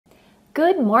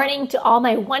Good morning to all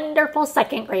my wonderful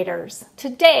second graders.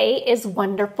 Today is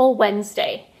Wonderful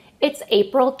Wednesday. It's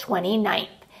April 29th,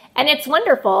 and it's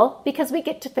wonderful because we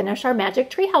get to finish our Magic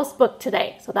Treehouse book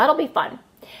today, so that'll be fun.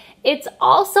 It's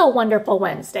also Wonderful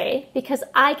Wednesday because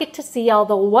I get to see all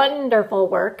the wonderful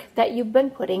work that you've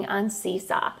been putting on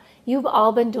Seesaw. You've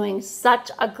all been doing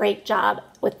such a great job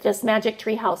with this Magic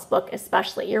Treehouse book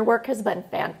especially. Your work has been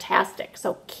fantastic,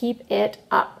 so keep it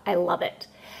up. I love it.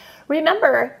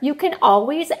 Remember, you can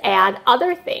always add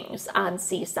other things on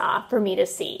Seesaw for me to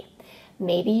see.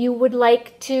 Maybe you would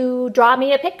like to draw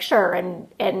me a picture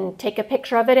and take a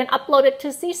picture of it and upload it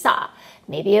to Seesaw.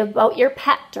 Maybe about your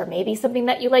pet, or maybe something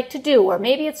that you like to do, or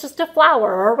maybe it's just a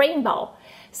flower or a rainbow.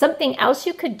 Something else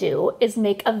you could do is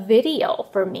make a video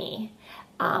for me.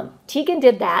 Tegan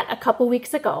did that a couple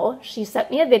weeks ago. She sent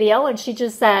me a video and she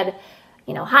just said,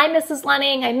 hi, Mrs.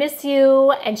 Lunning, I miss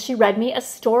you. And she read me a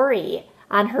story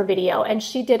on her video, and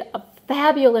she did a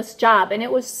fabulous job, and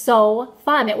it was so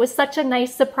fun. It was such a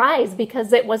nice surprise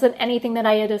because it wasn't anything that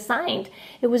I had assigned.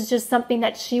 It was just something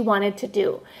that she wanted to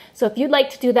do. So if you'd like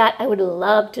to do that, I would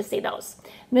love to see those.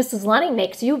 Mrs. Lunning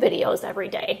makes you videos every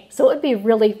day, so it would be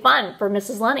really fun for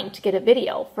Mrs. Lunning to get a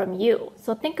video from you.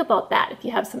 So think about that if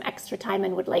you have some extra time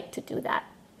and would like to do that.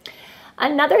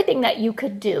 Another thing that you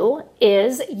could do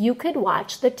is you could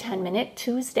watch the 10-Minute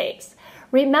Tuesdays.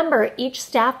 Remember, each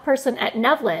staff person at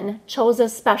Nevlin chose a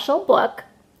special book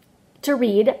to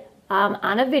read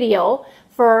on a video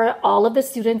for all of the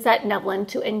students at Nevlin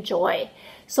to enjoy.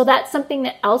 So that's something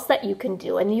else that you can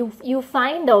do. And you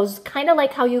find those kind of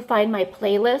like how you find my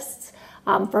playlists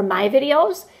for my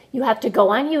videos. You have to go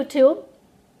on YouTube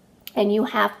and you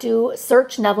have to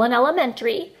search Nevlin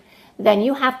Elementary. Then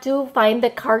you have to find the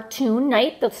cartoon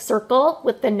night, the circle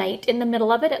with the night in the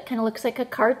middle of it. It kind of looks like a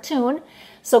cartoon.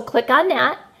 So click on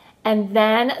that, and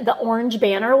then the orange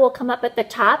banner will come up at the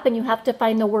top, and you have to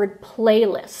find the word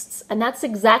playlists. And that's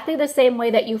exactly the same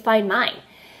way that you find mine.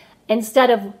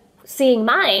 Instead of seeing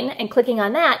mine and clicking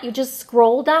on that, you just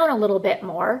scroll down a little bit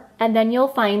more, and then you'll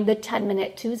find the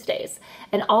 10-Minute Tuesdays.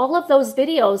 And all of those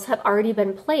videos have already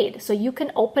been played. So you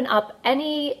can open up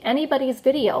anybody's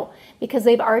video because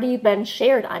they've already been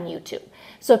shared on YouTube.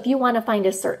 So if you want to find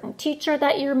a certain teacher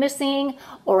that you're missing,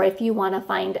 or if you want to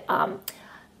find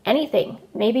anything.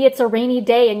 Maybe it's a rainy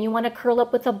day and you want to curl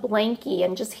up with a blankie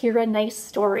and just hear a nice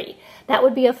story. That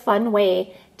would be a fun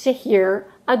way to hear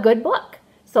a good book.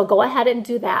 So go ahead and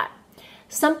do that.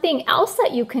 Something else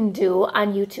that you can do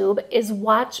on YouTube is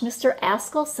watch Mr.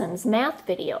 Askelson's math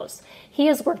videos. He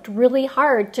has worked really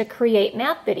hard to create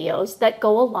math videos that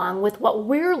go along with what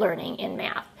we're learning in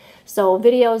math. So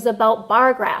videos about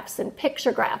bar graphs and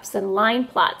picture graphs and line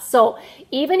plots. So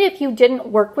even if you didn't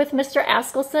work with Mr.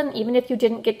 Askelson, even if you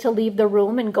didn't get to leave the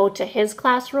room and go to his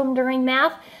classroom during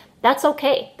math, that's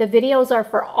okay. The videos are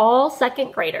for all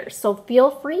second graders. So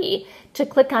feel free to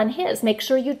click on his. Make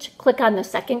sure you click on the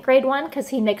second grade one because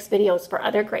he makes videos for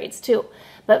other grades too.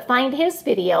 But find his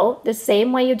video the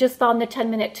same way you just found the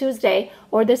 10-Minute Tuesday,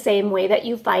 or the same way that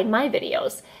you find my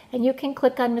videos. And you can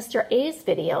click on Mr. A's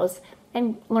videos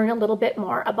and learn a little bit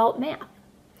more about math.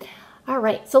 All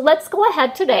right, so let's go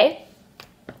ahead today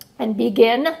and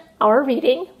begin our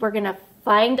reading. We're going to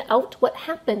find out what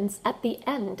happens at the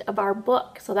end of our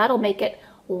book, so that'll make it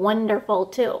wonderful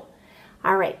too.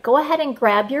 All right, go ahead and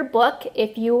grab your book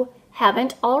if you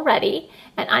haven't already,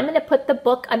 and I'm going to put the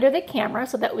book under the camera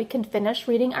so that we can finish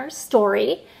reading our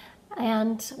story,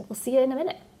 and we'll see you in a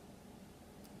minute.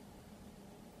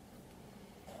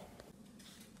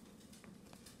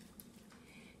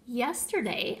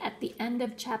 Yesterday, at the end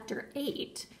of chapter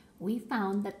 8, we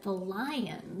found that the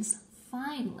lions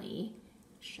finally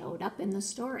showed up in the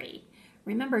story.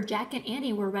 Remember, Jack and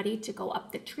Annie were ready to go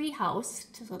up the treehouse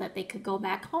so that they could go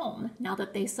back home now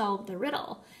that they solved the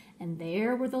riddle. And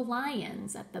there were the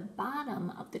lions at the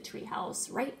bottom of the treehouse,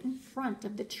 right in front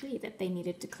of the tree that they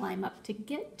needed to climb up to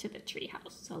get to the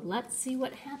treehouse. So let's see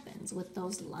what happens with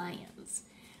those lions.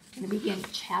 We're going to begin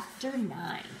chapter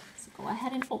 9. So go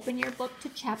ahead and open your book to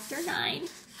chapter 9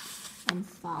 and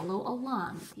follow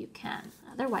along if you can.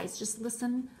 Otherwise, just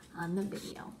listen on the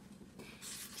video.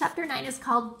 Chapter 9 is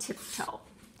called Tiptoe.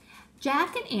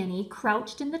 Jack and Annie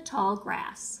crouched in the tall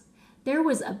grass. There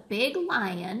was a big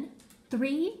lion,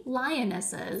 3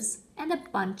 lionesses, and a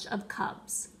bunch of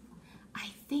cubs. I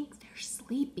think they're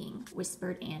sleeping,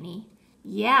 whispered Annie.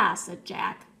 Yeah, said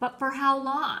Jack, but for how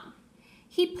long?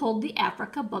 He pulled the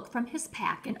Africa book from his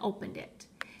pack and opened it.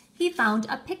 He found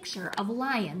a picture of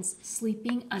lions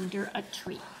sleeping under a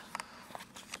tree.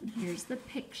 And here's the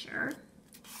picture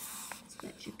so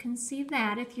that you can see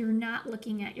that if you're not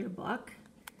looking at your book.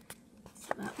 So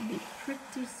That would be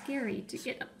pretty scary to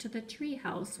get up to the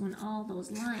treehouse when all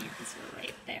those lions are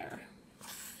right there.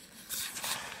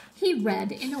 He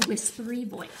read in a whispery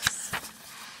voice.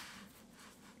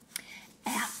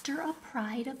 After a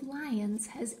pride of lions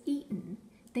has eaten,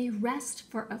 they rest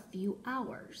for a few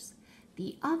hours.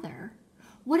 The other,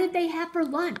 what did they have for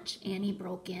lunch? Annie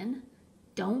broke in.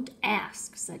 Don't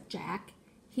ask, said Jack.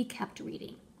 He kept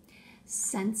reading.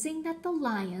 Sensing that the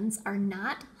lions are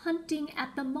not hunting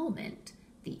at the moment,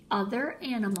 the other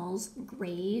animals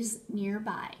graze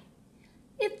nearby.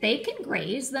 If they can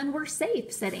graze, then we're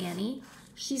safe, said Annie.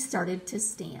 She started to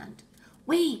stand.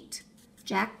 Wait!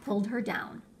 Jack pulled her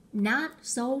down. Not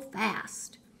so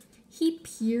fast. He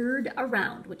peered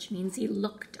around, which means he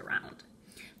looked around.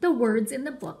 The words in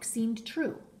the book seemed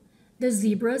true. The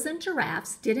zebras and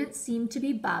giraffes didn't seem to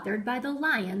be bothered by the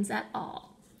lions at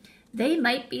all. They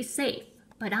might be safe,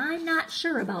 but I'm not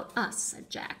sure about us, said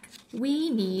Jack. We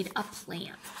need a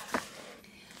plan.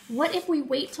 What if we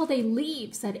wait till they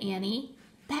leave, said Annie.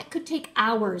 That could take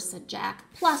hours, said Jack.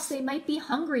 Plus, they might be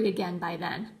hungry again by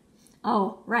then.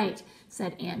 Oh, right,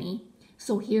 said Annie.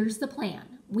 So here's the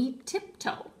plan. We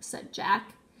tiptoe, said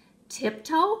Jack.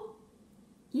 Tiptoe?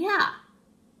 Yeah.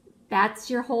 That's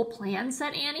your whole plan,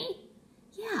 said Annie.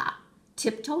 Yeah.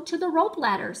 Tiptoe to the rope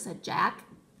ladder, said Jack.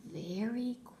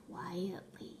 Very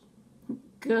quietly.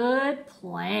 Good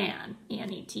plan,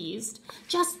 Annie teased.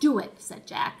 Just do it, said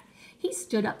Jack. He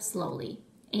stood up slowly.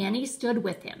 Annie stood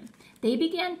with him. They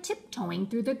began tiptoeing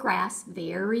through the grass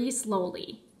very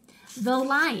slowly. The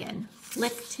lion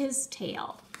flicked his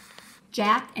tail.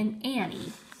 Jack and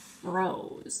Annie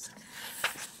froze.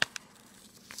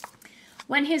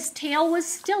 When his tail was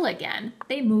still again,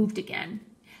 they moved again.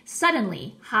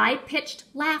 Suddenly, high-pitched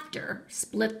laughter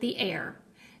split the air.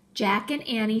 Jack and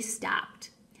Annie stopped.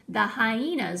 The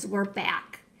hyenas were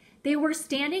back. They were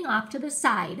standing off to the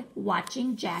side,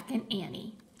 watching Jack and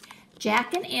Annie.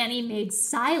 Jack and Annie made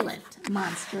silent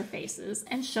monster faces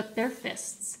and shook their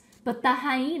fists, but the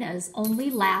hyenas only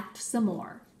laughed some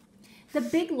more. The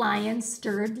big lion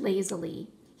stirred lazily.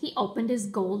 He opened his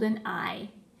golden eye.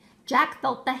 Jack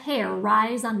felt the hair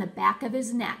rise on the back of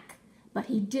his neck, but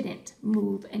he didn't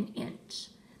move an inch.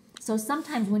 So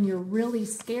sometimes when you're really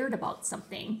scared about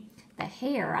something, the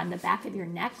hair on the back of your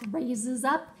neck raises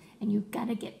up and you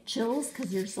gotta get chills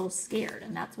because you're so scared,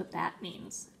 and that's what that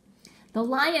means. The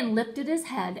lion lifted his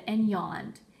head and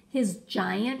yawned. His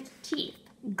giant teeth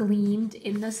gleamed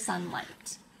in the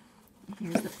sunlight.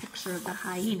 Here's the picture of the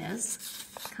hyenas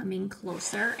coming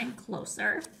closer and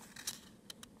closer.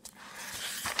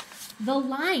 The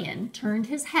lion turned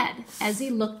his head as he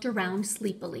looked around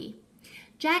sleepily.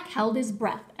 Jack held his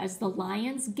breath as the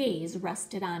lion's gaze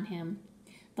rested on him.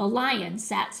 The lion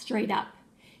sat straight up.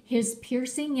 His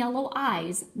piercing yellow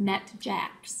eyes met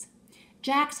Jack's.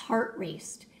 Jack's heart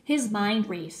raced. His mind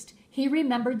raced. He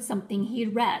remembered something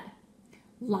he'd read.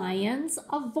 Lions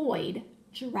avoid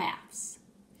giraffes.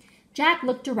 Jack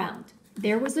looked around.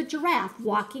 There was a giraffe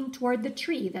walking toward the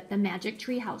tree that the magic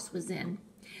tree house was in.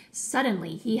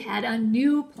 Suddenly, he had a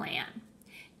new plan.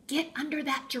 Get under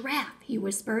that giraffe, he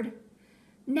whispered.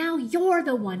 Now you're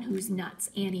the one who's nuts,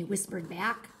 Annie whispered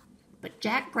back. But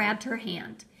Jack grabbed her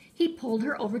hand. He pulled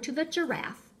her over to the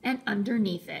giraffe and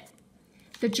underneath it.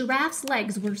 The giraffe's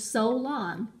legs were so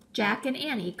long, Jack and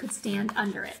Annie could stand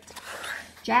under it.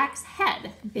 Jack's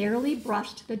head barely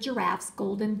brushed the giraffe's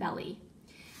golden belly.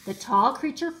 The tall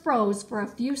creature froze for a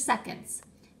few seconds.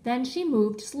 Then she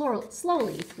moved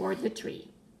slowly toward the tree.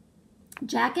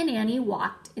 Jack and Annie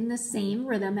walked in the same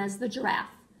rhythm as the giraffe.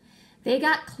 They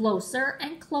got closer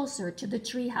and closer to the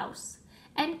treehouse,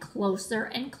 and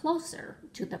closer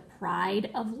to the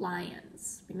pride of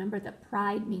lions. Remember, the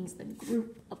pride means the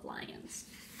group of lions.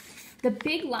 The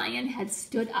big lion had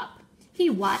stood up. He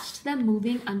watched them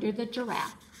moving under the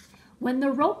giraffe. When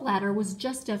the rope ladder was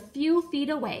just a few feet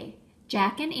away,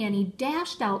 Jack and Annie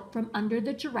dashed out from under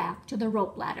the giraffe to the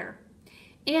rope ladder.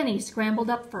 Annie scrambled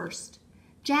up first.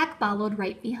 Jack followed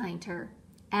right behind her.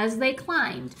 As they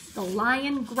climbed, the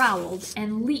lion growled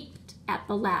and leaped at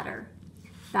the ladder.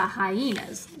 The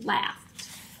hyenas laughed.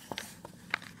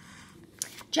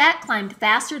 Jack climbed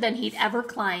faster than he'd ever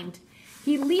climbed.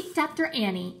 He leaped after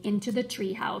Annie into the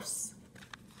treehouse.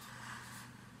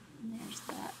 There's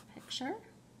that picture.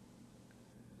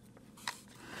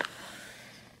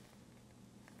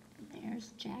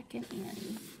 There's Jack and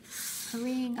Annie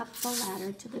hurrying up the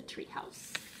ladder to the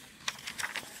treehouse.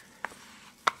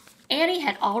 Annie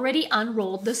had already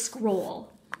unrolled the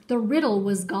scroll. The riddle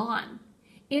was gone.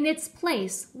 In its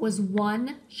place was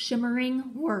one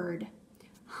shimmering word,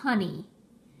 honey.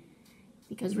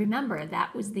 Because remember,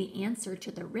 that was the answer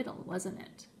to the riddle, wasn't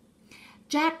it?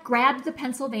 Jack grabbed the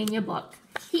Pennsylvania book.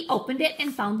 He opened it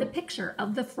and found the picture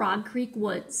of the Frog Creek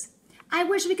woods. "I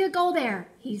wish we could go there,"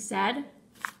 he said.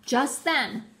 Just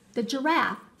then, the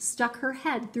giraffe stuck her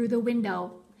head through the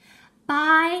window.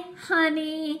 "Bye,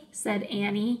 honey," said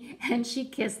Annie, and she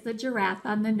kissed the giraffe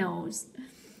on the nose.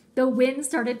 The wind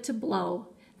started to blow.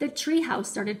 The treehouse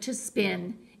started to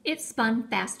spin. It spun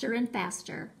faster and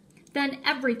faster. Then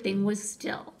everything was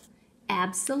still.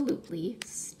 Absolutely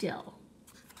still.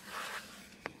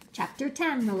 Chapter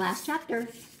 10, the last chapter.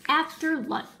 After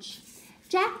lunch.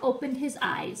 Jack opened his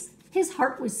eyes. His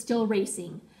heart was still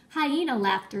racing. Hyena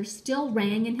laughter still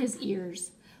rang in his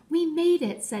ears. "We made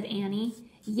it," said Annie.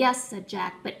 "Yes," said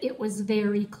Jack, "but it was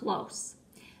very close."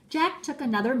 Jack took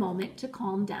another moment to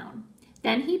calm down.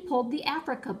 Then he pulled the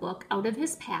Africa book out of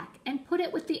his pack and put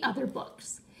it with the other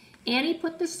books. Annie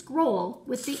put the scroll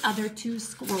with the other two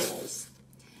scrolls.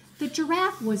 "The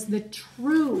giraffe was the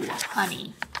true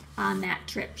honey on that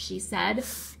trip," she said,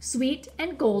 "sweet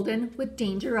and golden with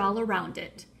danger all around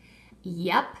it."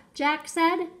 "Yep," Jack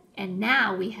said, "and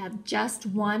now we have just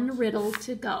one riddle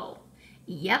to go."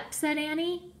 "Yep," said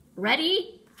Annie.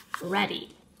 "Ready?"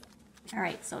 "Ready." All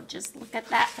right, so just look at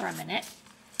that for a minute.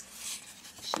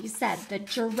 She said the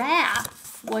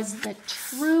giraffe was the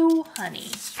true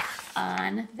honey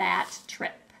on that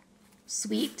trip,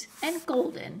 sweet and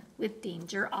golden with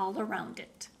danger all around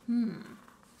it.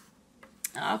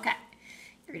 Okay,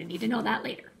 you're going to need to know that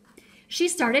later. She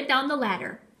started down the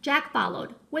ladder. Jack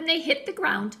followed. When they hit the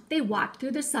ground, they walked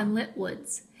through the sunlit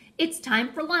woods. "It's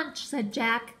time for lunch," said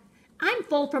Jack. "I'm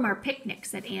full from our picnic,"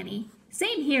 said Annie.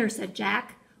 "Same here," said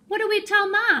Jack. "What do we tell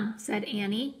Mom?" said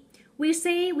Annie. "We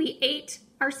say we ate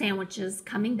our sandwiches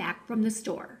coming back from the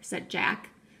store," said Jack.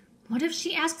 "What if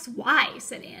she asks why?"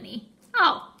 said Annie.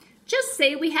 "Oh, just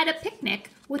say we had a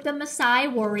picnic with a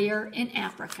Maasai warrior in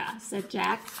Africa," said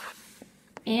Jack.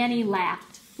 Annie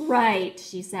laughed. "Right,"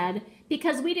 she said,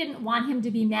 "because we didn't want him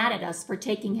to be mad at us for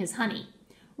taking his honey."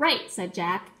 "Right," said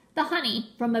Jack, "the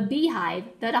honey from a beehive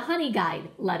that a honey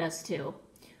guide led us to."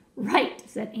 "Right,"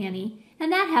 said Annie,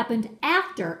 "and that happened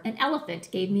after an elephant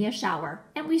gave me a shower,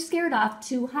 and we scared off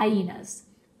 2 hyenas."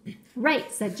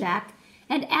 "Right," said Jack,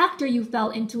 "and after you fell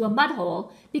into a mud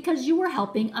hole because you were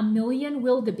helping 1,000,000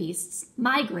 wildebeests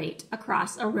migrate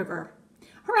across a river."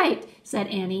 "Right," said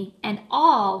Annie, "and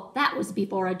all that was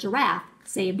before a giraffe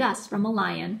saved us from a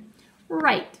lion."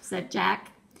 "Right," said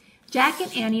Jack. Jack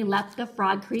and Annie left the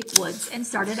Frog Creek woods and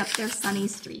started up their sunny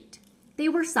street. They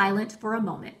were silent for a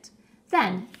moment.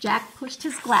 Then Jack pushed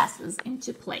his glasses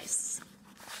into place.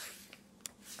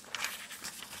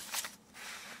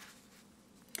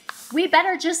 "We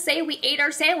better just say we ate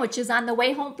our sandwiches on the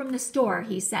way home from the store,"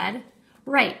 he said.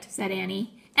 "Right," said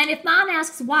Annie. "And if Mom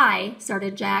asks why,"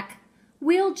 started Jack.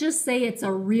 "We'll just say it's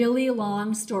a really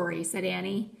long story," said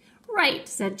Annie. "Right,"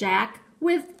 said Jack,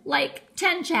 "with like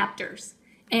 10 chapters.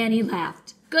 Annie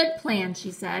laughed. "Good plan,"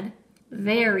 she said.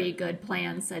 "Very good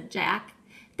plan," said Jack.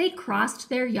 They crossed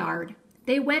their yard.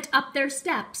 They went up their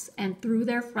steps and through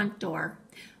their front door.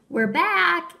 "We're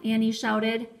back," Annie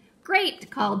shouted. "Great,"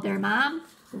 called their mom.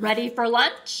 "Ready for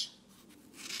lunch?"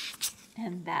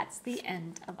 And that's the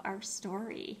end of our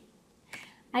story.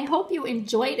 I hope you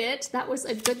enjoyed it. That was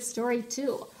a good story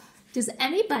too. Does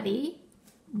anybody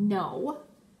know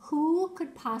who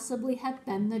could possibly have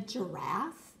been the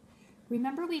giraffe?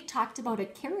 Remember we talked about a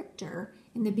character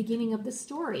in the beginning of the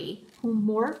story who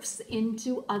morphs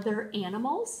into other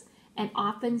animals and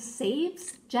often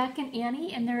saves Jack and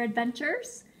Annie in their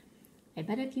adventures? I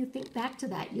bet if you think back to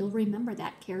that, you'll remember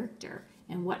that character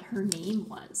and what her name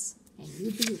was. And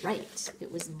you'd be right.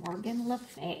 It was Morgan Le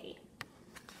Fay.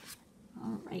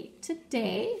 All right,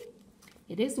 today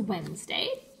it is Wednesday.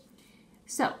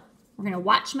 So we're going to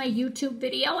watch my YouTube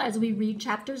video as we read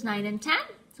chapters 9 and 10.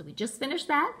 So we just finished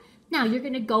that. Now you're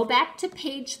going to go back to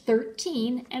page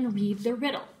 13 and read the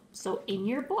riddle. So in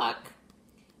your book,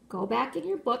 go back in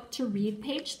your book to read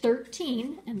page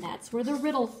 13, and that's where the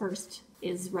riddle first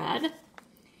is read.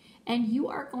 And you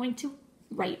are going to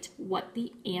write what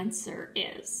the answer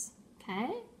is,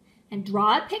 okay? And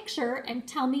draw a picture and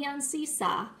tell me on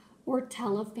Seesaw or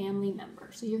tell a family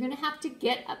member. So you're going to have to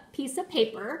get a piece of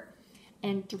paper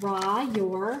and draw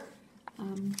your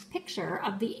picture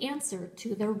of the answer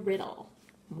to the riddle.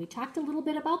 And we talked a little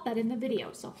bit about that in the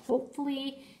video, so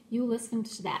hopefully you listened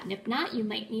to that. And if not, you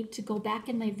might need to go back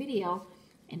in my video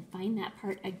and find that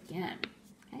part again.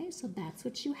 Okay, so that's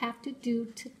what you have to do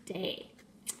today.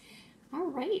 All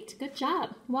right, good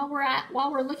job. While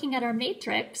we're looking at our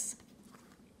matrix,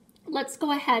 let's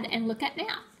go ahead and look at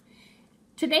math.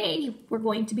 Today, we're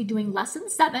going to be doing lesson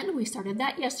 7. We started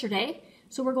that yesterday.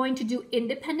 So we're going to do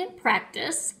independent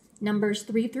practice, numbers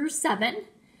 3 through 7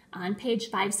 on page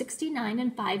 569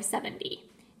 and 570.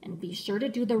 And be sure to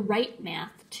do the right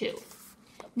math too.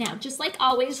 Now, just like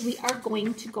always, we are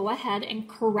going to go ahead and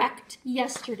correct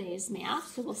yesterday's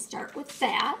math. So we'll start with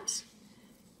that.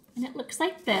 And it looks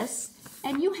like this.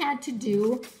 And you had to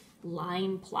do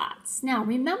line plots. Now,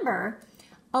 remember,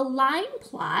 a line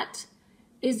plot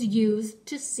is used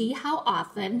to see how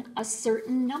often a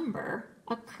certain number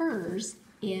occurs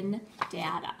in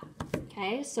data.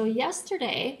 Okay, so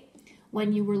yesterday,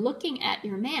 when you were looking at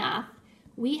your math,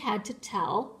 we had to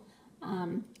tell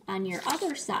on your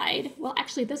other side, well,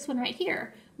 actually this one right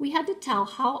here, we had to tell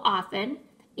how often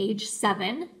age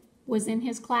 7 was in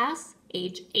his class,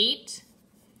 age 8,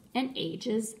 and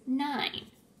ages 9.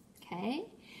 Okay,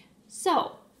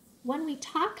 so when we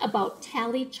talk about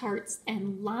tally charts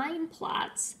and line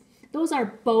plots, those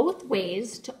are both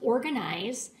ways to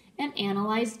organize and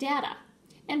analyze data.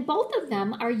 And both of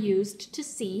them are used to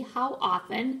see how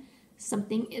often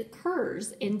something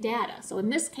occurs in data. So in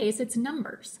this case, it's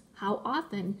numbers. How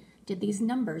often did these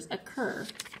numbers occur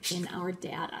in our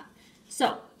data?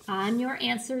 So on your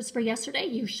answers for yesterday,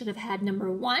 you should have had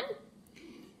number 1.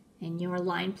 And your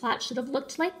line plot should have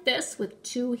looked like this with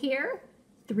 2 here,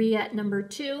 3 at number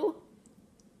 2,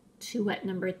 2 at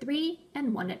number 3,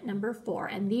 and 1 at number 4.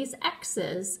 And these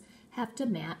X's have to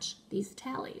match these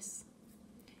tallies.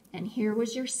 And here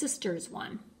was your sister's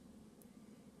one.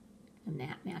 And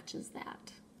that matches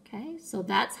that. Okay, so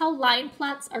that's how line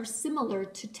plots are similar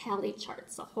to tally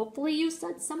charts. So hopefully you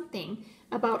said something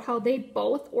about how they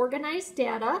both organize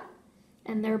data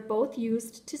and they're both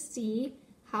used to see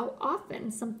how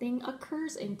often something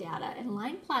occurs in data. And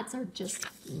line plots are just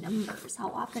numbers, how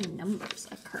often numbers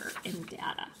occur in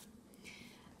data.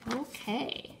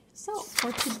 Okay, so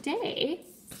for today,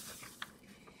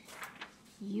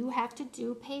 you have to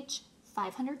do page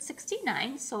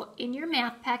 569. So in your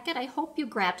math packet, I hope you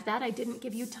grabbed that. I didn't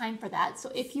give you time for that.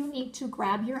 So if you need to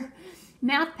grab your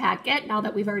math packet, now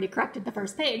that we've already corrected the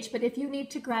first page, but if you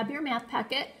need to grab your math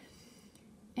packet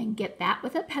and get that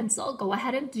with a pencil, go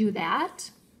ahead and do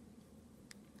that.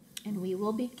 And we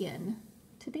will begin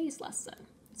today's lesson.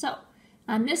 So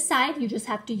on this side, you just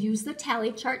have to use the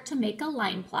tally chart to make a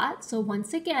line plot. So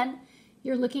once again,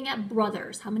 you're looking at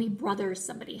brothers, how many brothers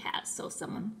somebody has. So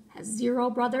someone has 0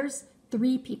 brothers,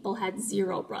 3 people had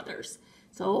 0 brothers.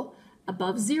 So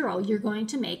above 0, you're going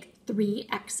to make 3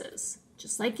 X's,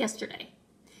 just like yesterday.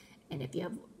 And if you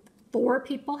have 4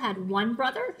 people had 1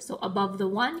 brother, so above the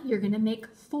 1, you're going to make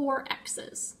 4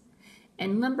 X's.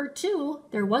 And number 2,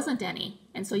 there wasn't any,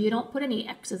 and so you don't put any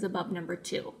X's above number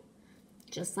 2,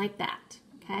 just like that,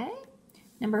 okay?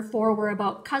 Number 4 were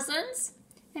about cousins,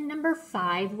 and number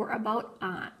 5 were about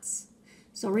aunts.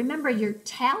 So remember, your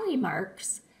tally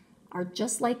marks are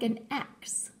just like an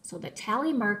X. So the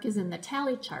tally mark is in the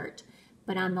tally chart,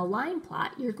 but on the line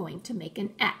plot, you're going to make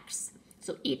an X.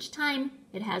 So each time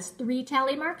it has 3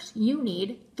 tally marks, you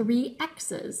need 3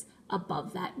 X's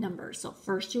above that number. So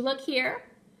first you look here,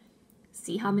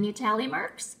 see how many tally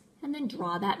marks, and then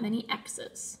draw that many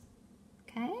X's,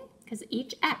 okay? Because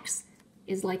each X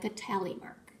is like a tally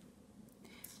mark.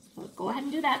 So go ahead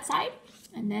and do that side.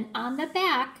 And then on the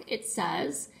back, it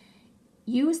says,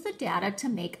 use the data to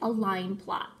make a line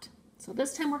plot. So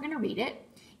this time we're going to read it.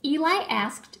 Eli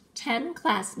asked 10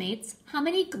 classmates how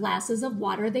many glasses of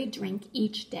water they drink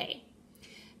each day.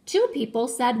 2 people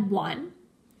said 1.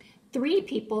 3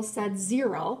 people said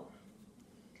 0.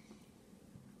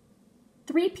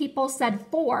 3 people said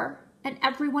 4, and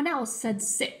everyone else said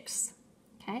 6.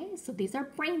 Okay, so these are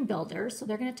brain builders, so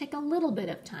they're going to take a little bit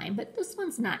of time, but this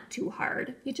one's not too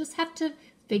hard. You just have to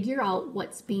figure out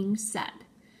what's being said.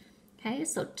 Okay,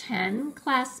 so 10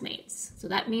 classmates. So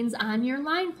that means on your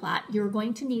line plot, you're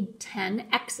going to need 10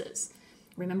 X's.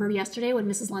 Remember yesterday when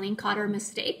Mrs. Lunning caught her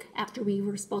mistake after we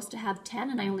were supposed to have 10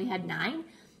 and I only had 9?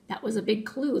 That was a big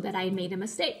clue that I made a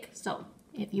mistake. So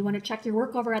if you want to check your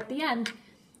work over at the end,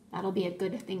 that'll be a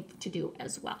good thing to do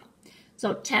as well.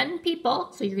 So 10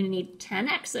 people, so you're going to need 10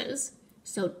 X's.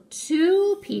 So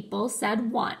 2 people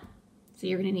said 1. So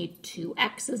you're going to need 2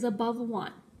 X's above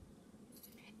 1.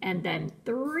 And then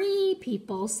 3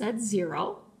 people said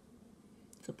 0.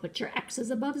 So put your X's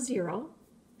above 0.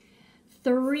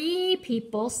 3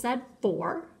 people said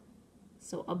 4.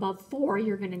 So above 4,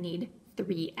 you're going to need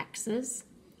 3 X's.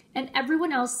 And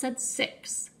everyone else said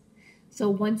 6. So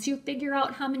once you figure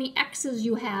out how many X's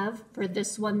you have for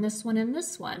this one, and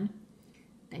this one,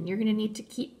 then you're going to need to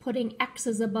keep putting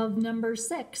X's above number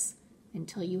 6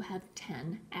 until you have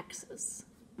 10 X's.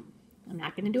 I'm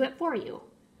not going to do it for you.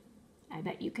 I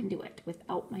bet you can do it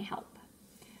without my help.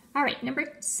 All right,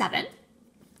 number 7.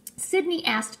 Sydney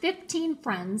asked 15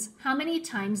 friends how many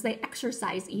times they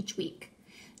exercise each week.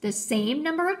 The same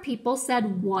number of people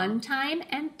said 1 time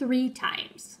and 3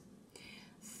 times.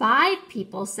 5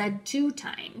 people said 2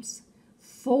 times.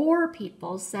 4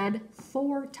 people said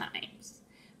 4 times.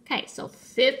 Okay, so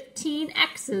 15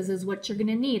 X's is what you're going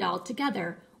to need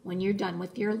altogether when you're done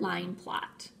with your line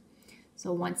plot.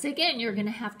 So once again, you're going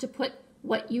to have to put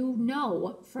what you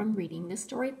know from reading the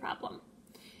story problem.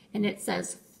 And it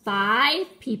says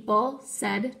 5 people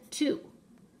said 2.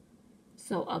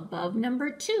 So above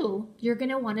number 2, you're going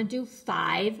to want to do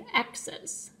 5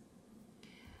 X's.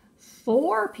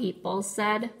 4 people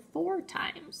said 4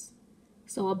 times.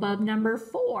 So above number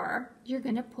 4, you're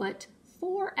going to put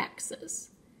 4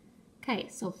 X's. Okay,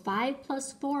 so 5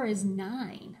 plus 4 is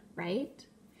 9, right?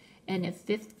 And if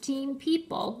 15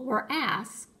 people were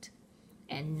asked,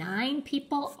 and 9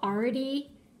 people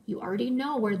you already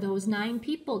know where those 9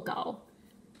 people go,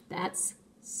 that's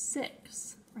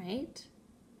 6, right?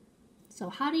 So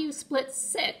how do you split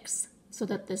 6 so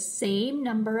that the same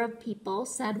number of people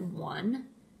said 1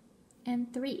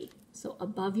 and 3? So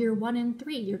above your 1 and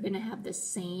 3, you're going to have the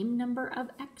same number of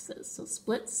X's. So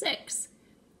split 6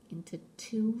 into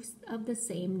 2 of the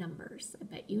same numbers. I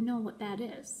bet you know what that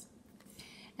is.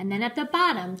 And then at the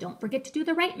bottom, don't forget to do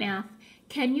the right math.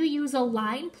 Can you use a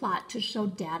line plot to show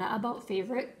data about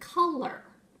favorite color?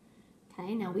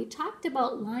 Okay, now we talked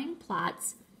about line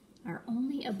plots are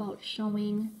only about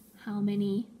showing how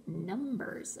many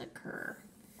numbers occur.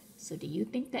 So do you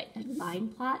think that a line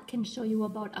plot can show you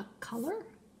about a color?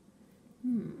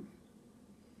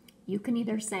 You can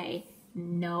either say,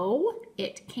 no,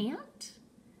 it can't.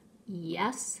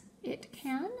 Yes, it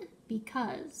can,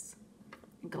 because.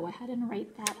 Go ahead and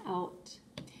write that out.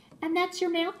 And that's your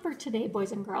math for today,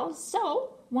 boys and girls.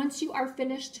 So once you are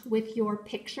finished with your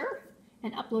picture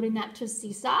and uploading that to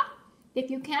Seesaw,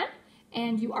 if you can,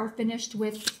 and you are finished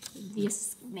with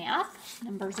this math,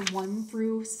 numbers 1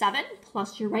 through 7,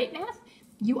 plus your right math,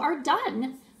 you are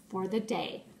done for the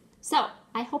day. So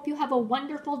I hope you have a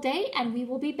wonderful day, and we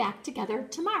will be back together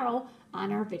tomorrow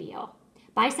on our video.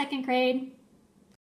 Bye, second grade.